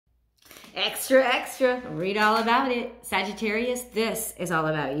Extra, extra. Read all about it. Sagittarius, this is all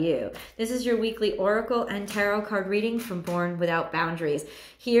about you. This is your weekly oracle and tarot card reading from Born Without Boundaries.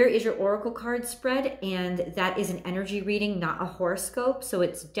 Here is your oracle card spread, and that is an energy reading, not a horoscope. So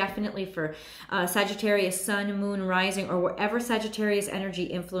it's definitely for Sagittarius, sun, moon, rising, or wherever Sagittarius energy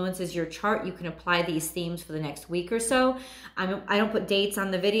influences your chart. You can apply these themes for the next week or so. I don't put dates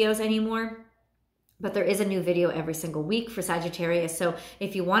on the videos anymore, but there is a new video every single week for Sagittarius. So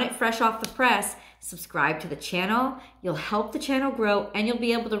if you want it fresh off the press, subscribe to the channel. You'll help the channel grow, and you'll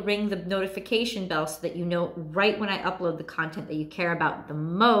be able to ring the notification bell so that you know right when I upload the content that you care about the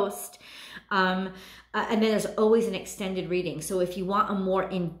most. And then there's always an extended reading. So if you want a more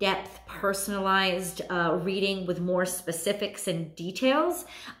in-depth, personalized reading with more specifics and details,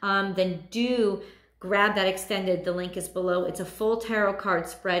 then do grab that extended. The link is below. It's a full tarot card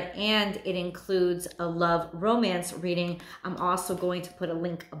spread, and it includes a love romance reading. I'm also going to put a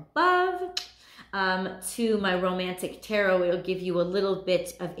link above to my romantic tarot. It'll give you a little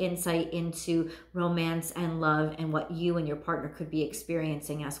bit of insight into romance and love and what you and your partner could be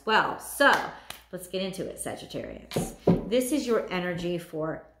experiencing as well. So let's get into it, Sagittarius. This is your energy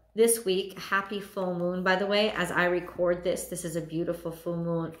for this week. Happy full moon, by the way. As I record this, this is a beautiful full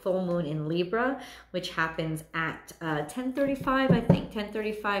moon in Libra, which happens at 10:35, I think,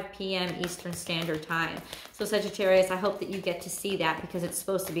 10:35 p.m. Eastern Standard Time. So Sagittarius, I hope that you get to see that, because it's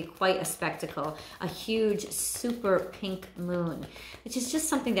supposed to be quite a spectacle. A huge, super pink moon, which is just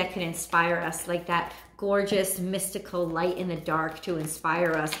something that can inspire us, like that gorgeous, mystical light in the dark to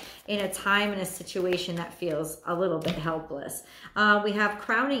inspire us in a time and a situation that feels a little bit helpless. We have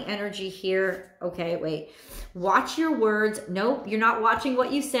crowning energy here. Okay, wait. Watch your words. Nope, you're not watching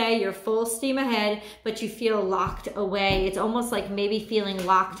what you say. You're full steam ahead, but you feel locked away. It's almost like maybe feeling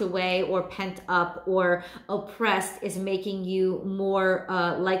locked away or pent up or oppressed is making you more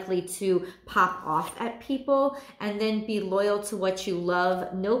likely to pop off at people and then be loyal to what you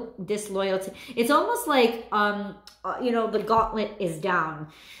love. Nope, disloyalty. It's almost like, you know, the gauntlet is down.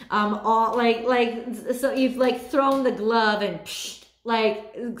 So you've like thrown the glove and psh,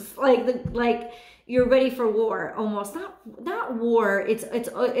 like you're ready for war, almost. Not war.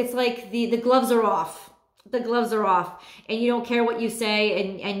 It's like the gloves are off. The gloves are off, and you don't care what you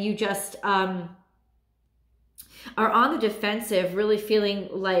say, and you just are on the defensive, really feeling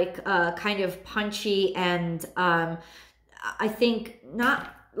like kind of punchy and I think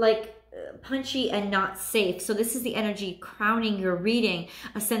not like punchy and not safe. So this is the energy crowning your reading,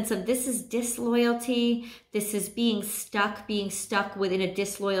 a sense of this is disloyalty. This is being stuck within a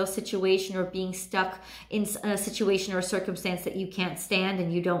disloyal situation, or being stuck in a situation or a circumstance that you can't stand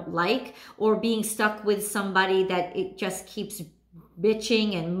and you don't like, or being stuck with somebody that it just keeps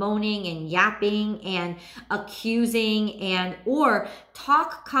bitching and moaning and yapping and accusing, and or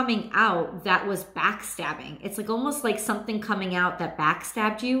talk coming out that was backstabbing. It's like almost like something coming out that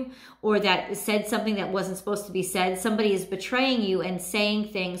backstabbed you, or that said something that wasn't supposed to be said. Somebody is betraying you and saying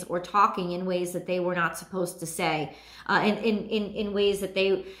things or talking in ways that they were not supposed to say, in ways that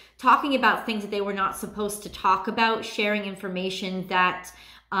they talking about things that they were not supposed to talk about, sharing information that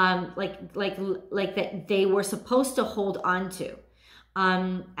like that they were supposed to hold on to.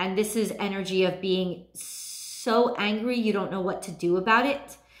 And this is energy of being so angry you don't know what to do about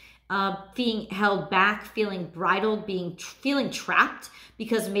it, being held back, feeling bridled, feeling trapped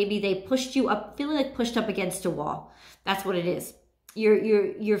because maybe they pushed you up, feeling like pushed up against a wall. That's what it is.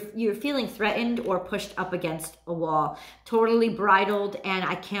 You're feeling threatened or pushed up against a wall, totally bridled, and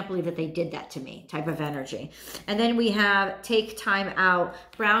I can't believe that they did that to me type of energy. And then we have take time out.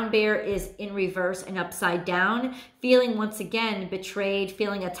 Brown bear is in reverse and upside down, feeling once again betrayed,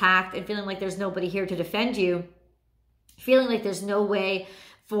 feeling attacked, and feeling like there's nobody here to defend you, feeling like there's no way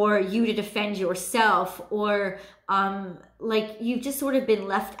for you to defend yourself, or like you've just sort of been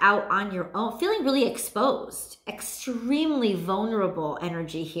left out on your own, feeling really exposed, extremely vulnerable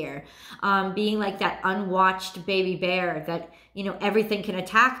energy here, being like that unwatched baby bear that, you know, everything can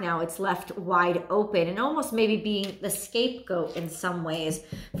attack now. It's left wide open, and almost maybe being the scapegoat in some ways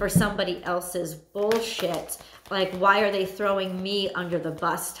for somebody else's bullshit. Like, why are they throwing me under the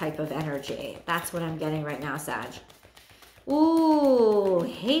bus type of energy? That's what I'm getting right now, Sag. Ooh,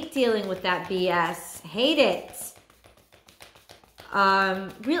 hate dealing with that BS. Hate it.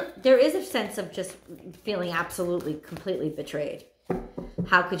 There is a sense of just feeling absolutely, completely betrayed.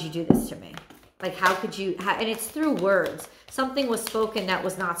 How could you do this to me? Like, how could you? And it's through words. Something was spoken that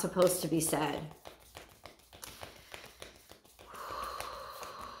was not supposed to be said.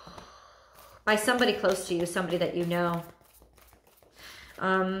 By somebody close to you, somebody that you know.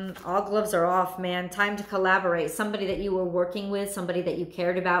 All gloves are off, man. Time to collaborate. Somebody that you were working with, somebody that you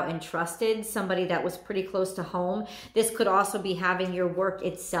cared about and trusted, somebody that was pretty close to home. This could also be having your work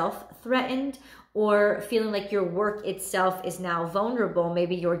itself threatened, or feeling like your work itself is now vulnerable.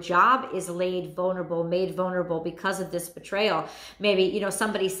 Maybe your job is made vulnerable because of this betrayal. Maybe, you know,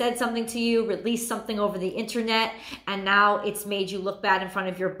 somebody said something to you, released something over the internet, and now it's made you look bad in front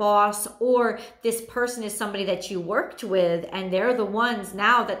of your boss. Or this person is somebody that you worked with, and they're the ones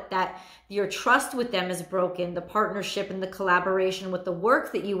now that your trust with them is broken. The partnership and the collaboration with the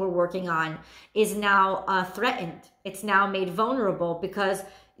work that you were working on is now threatened. It's now made vulnerable because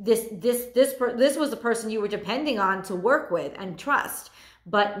this was the person you were depending on to work with and trust,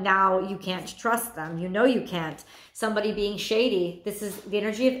 but now you can't trust them. You know you can't. Somebody being shady. This is the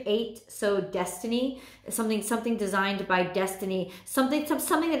energy of 8, so destiny, something designed by destiny, something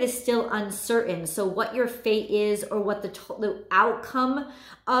that is still uncertain. So what your fate is, or what the outcome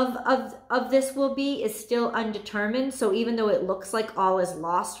of this will be, is still undetermined. So even though it looks like all is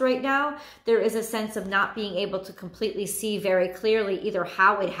lost right now, there is a sense of not being able to completely see very clearly either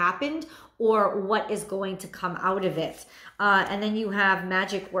how it happened or what is going to come out of it. And then you have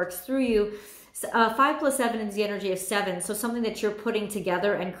magic works through you. 5 plus 7 is the energy of 7. So something that you're putting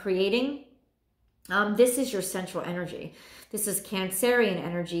together and creating. This is your central energy. This is Cancerian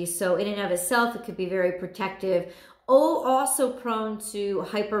energy. So in and of itself, it could be very protective. Also prone to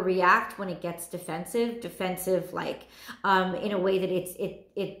hyper react when it gets defensive, like in a way that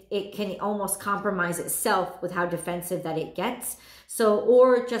it can almost compromise itself with how defensive that it gets. So,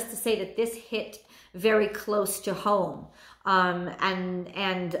 or just to say that this hit very close to home.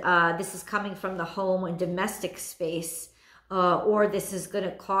 This is coming from the home and domestic space, or this is going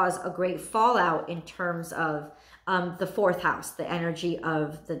to cause a great fallout in terms of the 4th house, the energy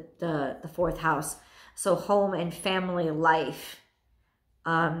of the 4th house. So home and family life.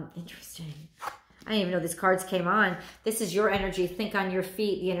 Interesting. I didn't even know these cards came on. This is your energy. Think on your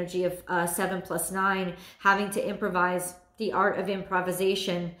feet. The energy of 7 plus 9, having to improvise, the art of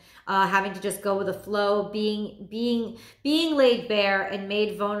improvisation, having to just go with the flow, being laid bare and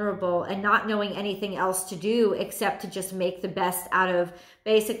made vulnerable, and not knowing anything else to do except to just make the best out of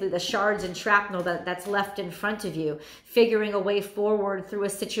basically the shards and shrapnel that's left in front of you, figuring a way forward through a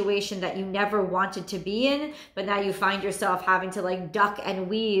situation that you never wanted to be in, but now you find yourself having to like duck and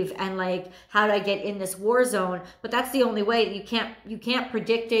weave and like, how do I get in this war zone? But that's the only way. You can't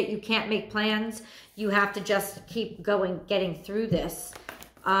predict it. You can't make plans. You have to just keep going, getting through this.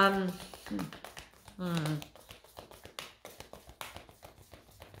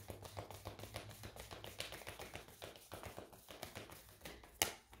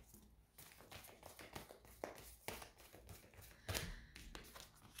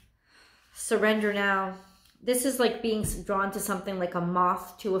 Surrender now. This is like being drawn to something like a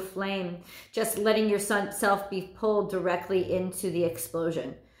moth to a flame, just letting yourself be pulled directly into the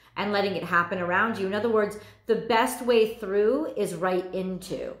explosion and letting it happen around you. In other words, the best way through is right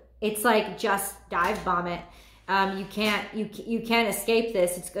into. It's like just dive bomb it. You can't escape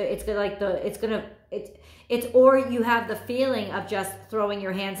this. Or you have the feeling of just throwing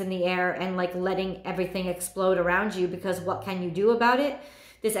your hands in the air and like letting everything explode around you, because what can you do about it?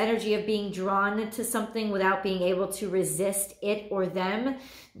 This energy of being drawn to something without being able to resist it or them.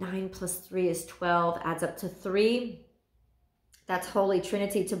 9 plus 3 is 12, adds up to 3. That's Holy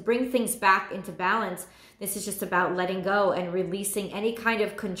Trinity. To bring things back into balance, this is just about letting go and releasing any kind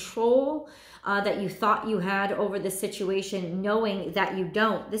of control that you thought you had over the situation, knowing that you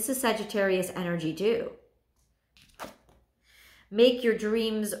don't. This is Sagittarius energy too. Make your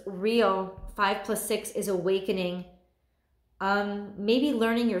dreams real. 5 plus 6 is awakening. Maybe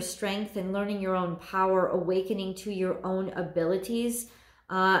learning your strength and learning your own power, awakening to your own abilities,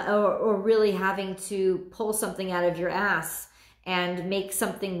 or really having to pull something out of your ass and make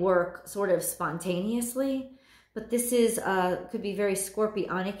something work sort of spontaneously. But this is could be very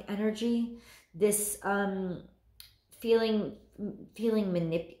scorpionic energy. This feeling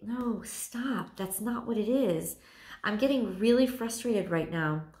no, stop. That's not what it is. I'm getting really frustrated right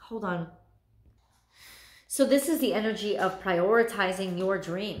now. Hold on. So this is the energy of prioritizing your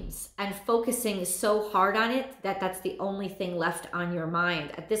dreams and focusing so hard on it that that's the only thing left on your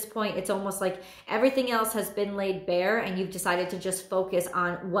mind. At this point, it's almost like everything else has been laid bare and you've decided to just focus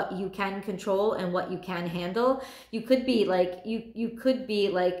on what you can control and what you can handle. You could be like, you could be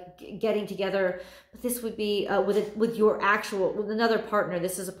like getting together, but this would be with another partner.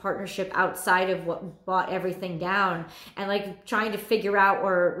 This is a partnership outside of what brought everything down, and like trying to figure out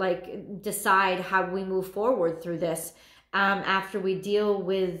or like decide how we move forward through this after we deal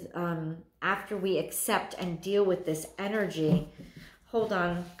with after we accept and deal with this energy. Hold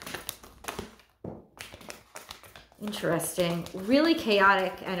on. Interesting. Really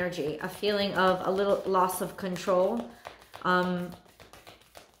chaotic energy. A feeling of a little loss of control. Not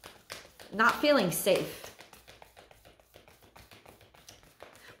feeling safe.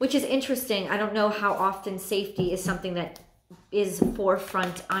 Which is interesting. I don't know how often safety is something that is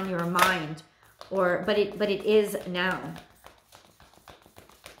forefront on your mind, but it is now.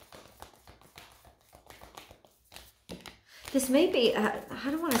 This may be, I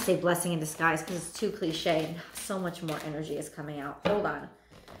don't want to say blessing in disguise because it's too cliche. So much more energy is coming out. Hold on.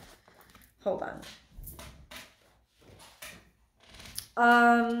 Hold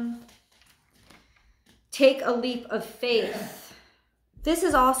on. Take a leap of faith. This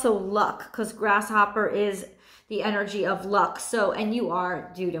is also luck because grasshopper is the energy of luck. So, and you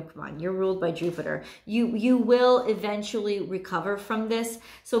are, dude, come on, you're ruled by Jupiter. You will eventually recover from this.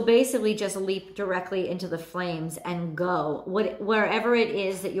 So basically just leap directly into the flames and go. Wherever it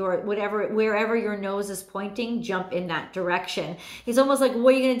is that wherever your nose is pointing, jump in that direction. It's almost like,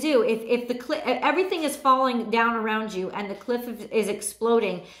 what are you gonna do? If the cliff, everything is falling down around you and the cliff is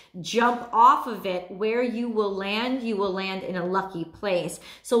exploding, jump off of it. Where you will land in a lucky place.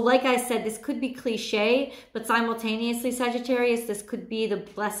 So like I said, this could be cliche, but simultaneously, Sagittarius, this could be the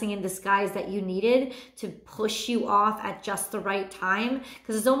blessing in disguise that you needed to push you off at just the right time.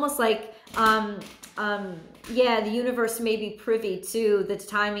 Because it's almost like, yeah, the universe may be privy to the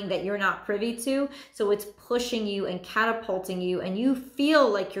timing that you're not privy to. So it's pushing you and catapulting you, and you feel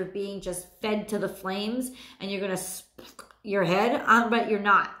like you're being just fed to the flames and you're going to your head, but you're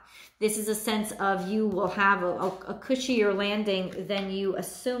not. This is a sense of you will have a cushier landing than you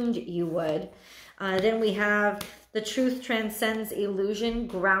assumed you would. Then we have the truth transcends illusion,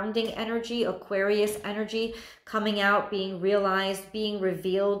 grounding energy, Aquarius energy coming out, being realized, being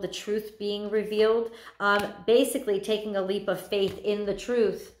revealed, the truth being revealed. Basically taking a leap of faith in the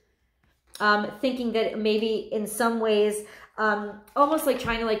truth. Thinking that maybe in some ways, almost like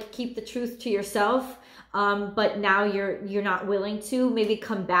trying to like keep the truth to yourself. But now you're not willing to, maybe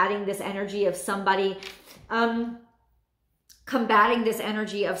combating this energy of somebody,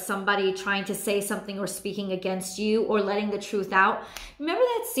 trying to say something or speaking against you or letting the truth out. Remember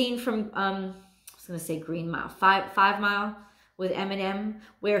that scene from, I was going to say Green Mile, 5 Mile with Eminem,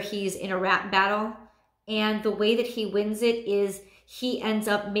 where he's in a rap battle, and the way that he wins it is he ends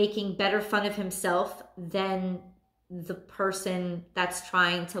up making better fun of himself than the person that's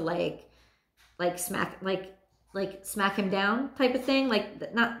trying to smack him down type of thing,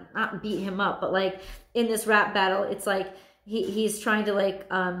 like not beat him up, but like in this rap battle, it's like he's trying to like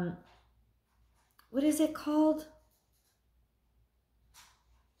what is it called?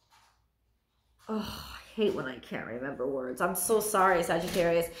 Oh, I hate when I can't remember words. I'm so sorry,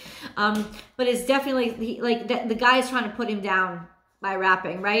 Sagittarius. But it's definitely the guy is trying to put him down by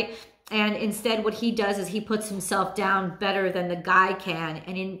rapping, right? And instead what he does is he puts himself down better than the guy can.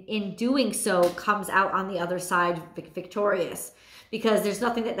 And in doing so comes out on the other side victorious. Because there's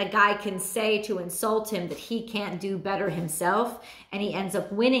nothing that the guy can say to insult him that he can't do better himself. And he ends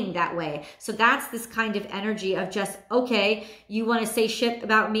up winning that way. So that's this kind of energy of just, okay, you want to say shit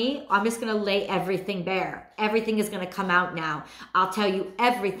about me? I'm just going to lay everything bare. Everything is going to come out now. I'll tell you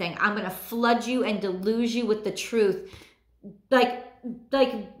everything. I'm going to flood you and delude you with the truth. Like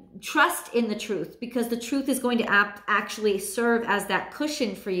trust in the truth, because the truth is going to actually serve as that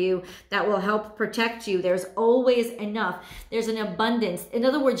cushion for you that will help protect you. There's always enough. There's an abundance. In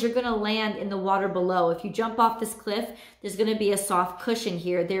other words, you're going to land in the water below. If you jump off this cliff, there's going to be a soft cushion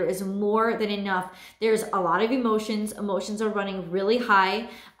here. There is more than enough. There's a lot of emotions. Emotions are running really high.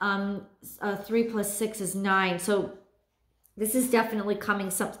 3 + 6 is 9. So this is definitely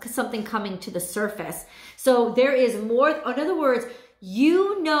something coming to the surface. So there is more. In other words,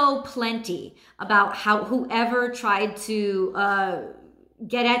 you know plenty about how whoever tried to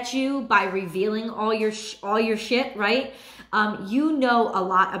get at you by revealing all your shit, right? You know a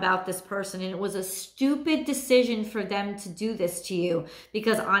lot about this person, and it was a stupid decision for them to do this to you.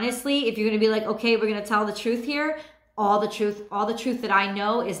 Because honestly, if you're going to be like, okay, we're going to tell the truth here, all the truth that I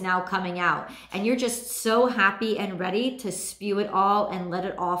know is now coming out. And you're just so happy and ready to spew it all and let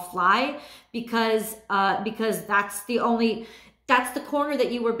it all fly because that's the corner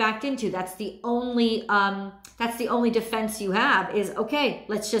that you were backed into. That's the only defense you have is, okay,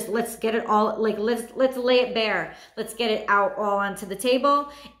 let's get it all, like, let's lay it bare. Let's get it out all onto the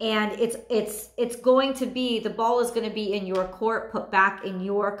table. And it's going to be, the ball is going to be in your court, put back in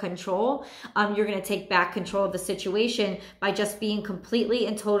your control. You're going to take back control of the situation by just being completely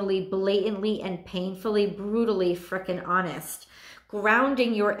and totally blatantly and painfully, brutally freaking honest.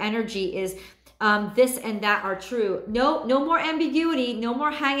 Grounding your energy is, this and that are true. No more ambiguity, no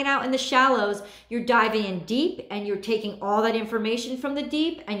more hanging out in the shallows. You're diving in deep and you're taking all that information from the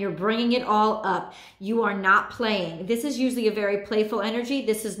deep and you're bringing it all up. You are not playing. This is usually a very playful energy.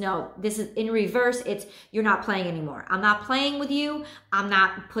 This is in reverse. It's you're not playing anymore. I'm not playing with you. I'm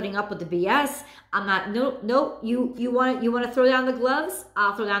not putting up with the BS. I'm not, no, you want to throw down the gloves?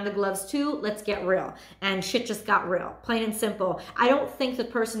 I'll throw down the gloves too. Let's get real. And shit just got real, plain and simple. I don't think the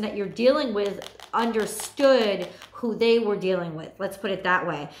person that you're dealing with understood who they were dealing with. Let's put it that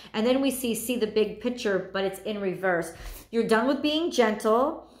way. And then we see the big picture, but it's in reverse. You're done with being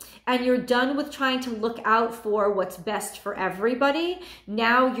gentle. And you're done with trying to look out for what's best for everybody.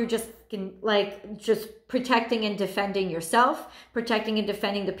 Now you're just protecting and defending yourself, protecting and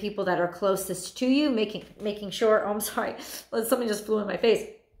defending the people that are closest to you, making sure, oh, I'm sorry, something just flew in my face.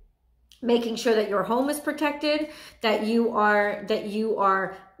 Making sure that your home is protected, that you are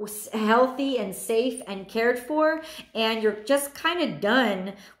healthy and safe and cared for, and you're just kind of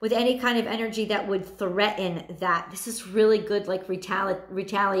done with any kind of energy that would threaten that. This is really good, like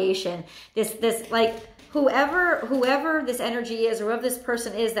retaliation. This like whoever this energy is, or whoever this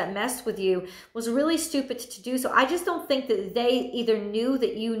person is that messed with you, was really stupid to do so. I just don't think that they either knew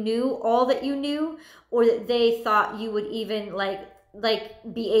that you knew all that you knew, or that they thought you would even like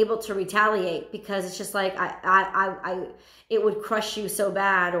be able to retaliate, because it's just like it would crush you so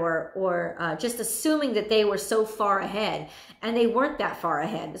bad, or just assuming that they were so far ahead, and they weren't that far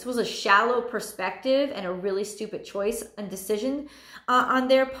ahead. This was a shallow perspective and a really stupid choice and decision on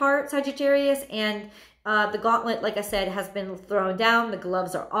their part, Sagittarius. And the gauntlet, like I said, has been thrown down. The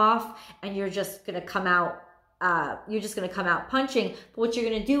gloves are off, and you're just gonna come out. You're just going to come out punching. But what you're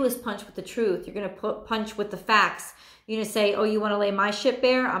going to do is punch with the truth. You're going to punch with the facts. You're going to say, oh, you want to lay my ship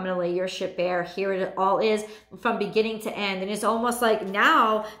bare? I'm going to lay your ship bare. Here it all is, from beginning to end. And it's almost like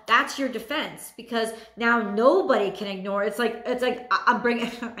now that's your defense, because now nobody can ignore. It's like I'm bringing,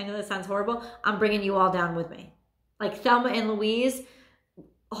 I know this sounds horrible. I'm bringing you all down with me. Like Thelma and Louise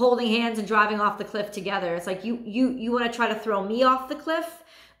holding hands and driving off the cliff together. It's like you want to try to throw me off the cliff?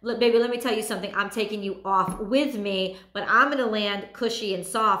 Baby, let me tell you something. I'm taking you off with me, but I'm going to land cushy and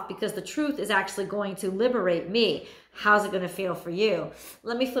soft, because the truth is actually going to liberate me. How's it going to feel for you?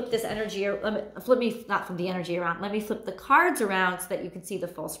 Let me flip this energy. Not flip the energy around. Let me flip the cards around so that you can see the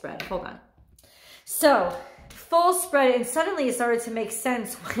full spread. Hold on. So, full spread, and suddenly it started to make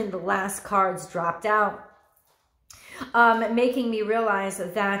sense when the last cards dropped out, making me realize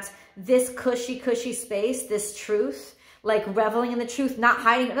that this cushy space, this truth, like reveling in the truth, not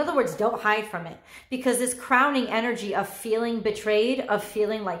hiding. In other words, don't hide from it, because this crowning energy of feeling betrayed, of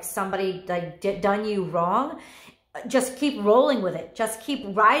feeling like somebody done you wrong, just keep rolling with it. Just keep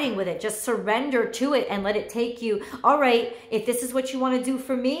riding with it. Just surrender to it and let it take you. All right, if this is what you want to do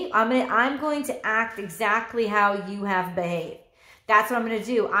for me, I'm going to act exactly how you have behaved. That's what I'm going to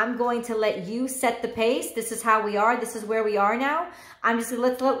do. I'm going to let you set the pace. This is how we are. This is where we are now. I'm just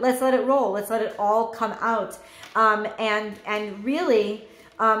let's let it roll. Let's let it all come out. And really,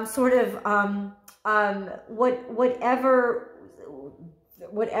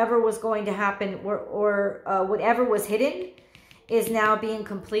 whatever was going to happen, or whatever was hidden, is now being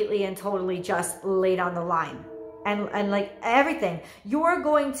completely and totally just laid on the line, and like everything you're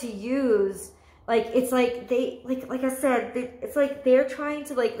going to use. Like, it's like they, like I said, it's like they're trying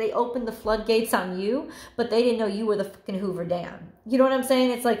to, like, they opened the floodgates on you, but they didn't know you were the fucking Hoover Dam. You know what I'm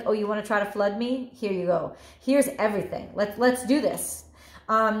saying? It's like, oh, you want to try to flood me? Here you go. Here's everything. Let's do this.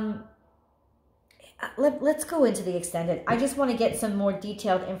 Let's go into the extended. I just want to get some more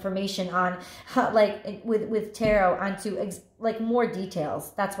detailed information on how, like, with tarot, onto like more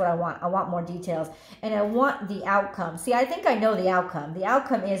details. That's what I want. I want more details, and I want the outcome. See, I think I know the outcome. The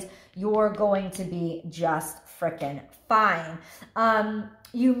outcome is you're going to be just frickin' fine.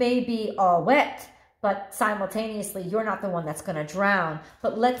 You may be all wet, but simultaneously you're not the one that's going to drown.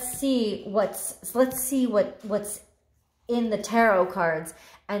 But let's see what's in the tarot cards,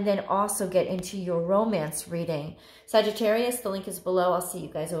 and then also get into your romance reading. Sagittarius, the link is below. I'll see you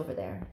guys over there.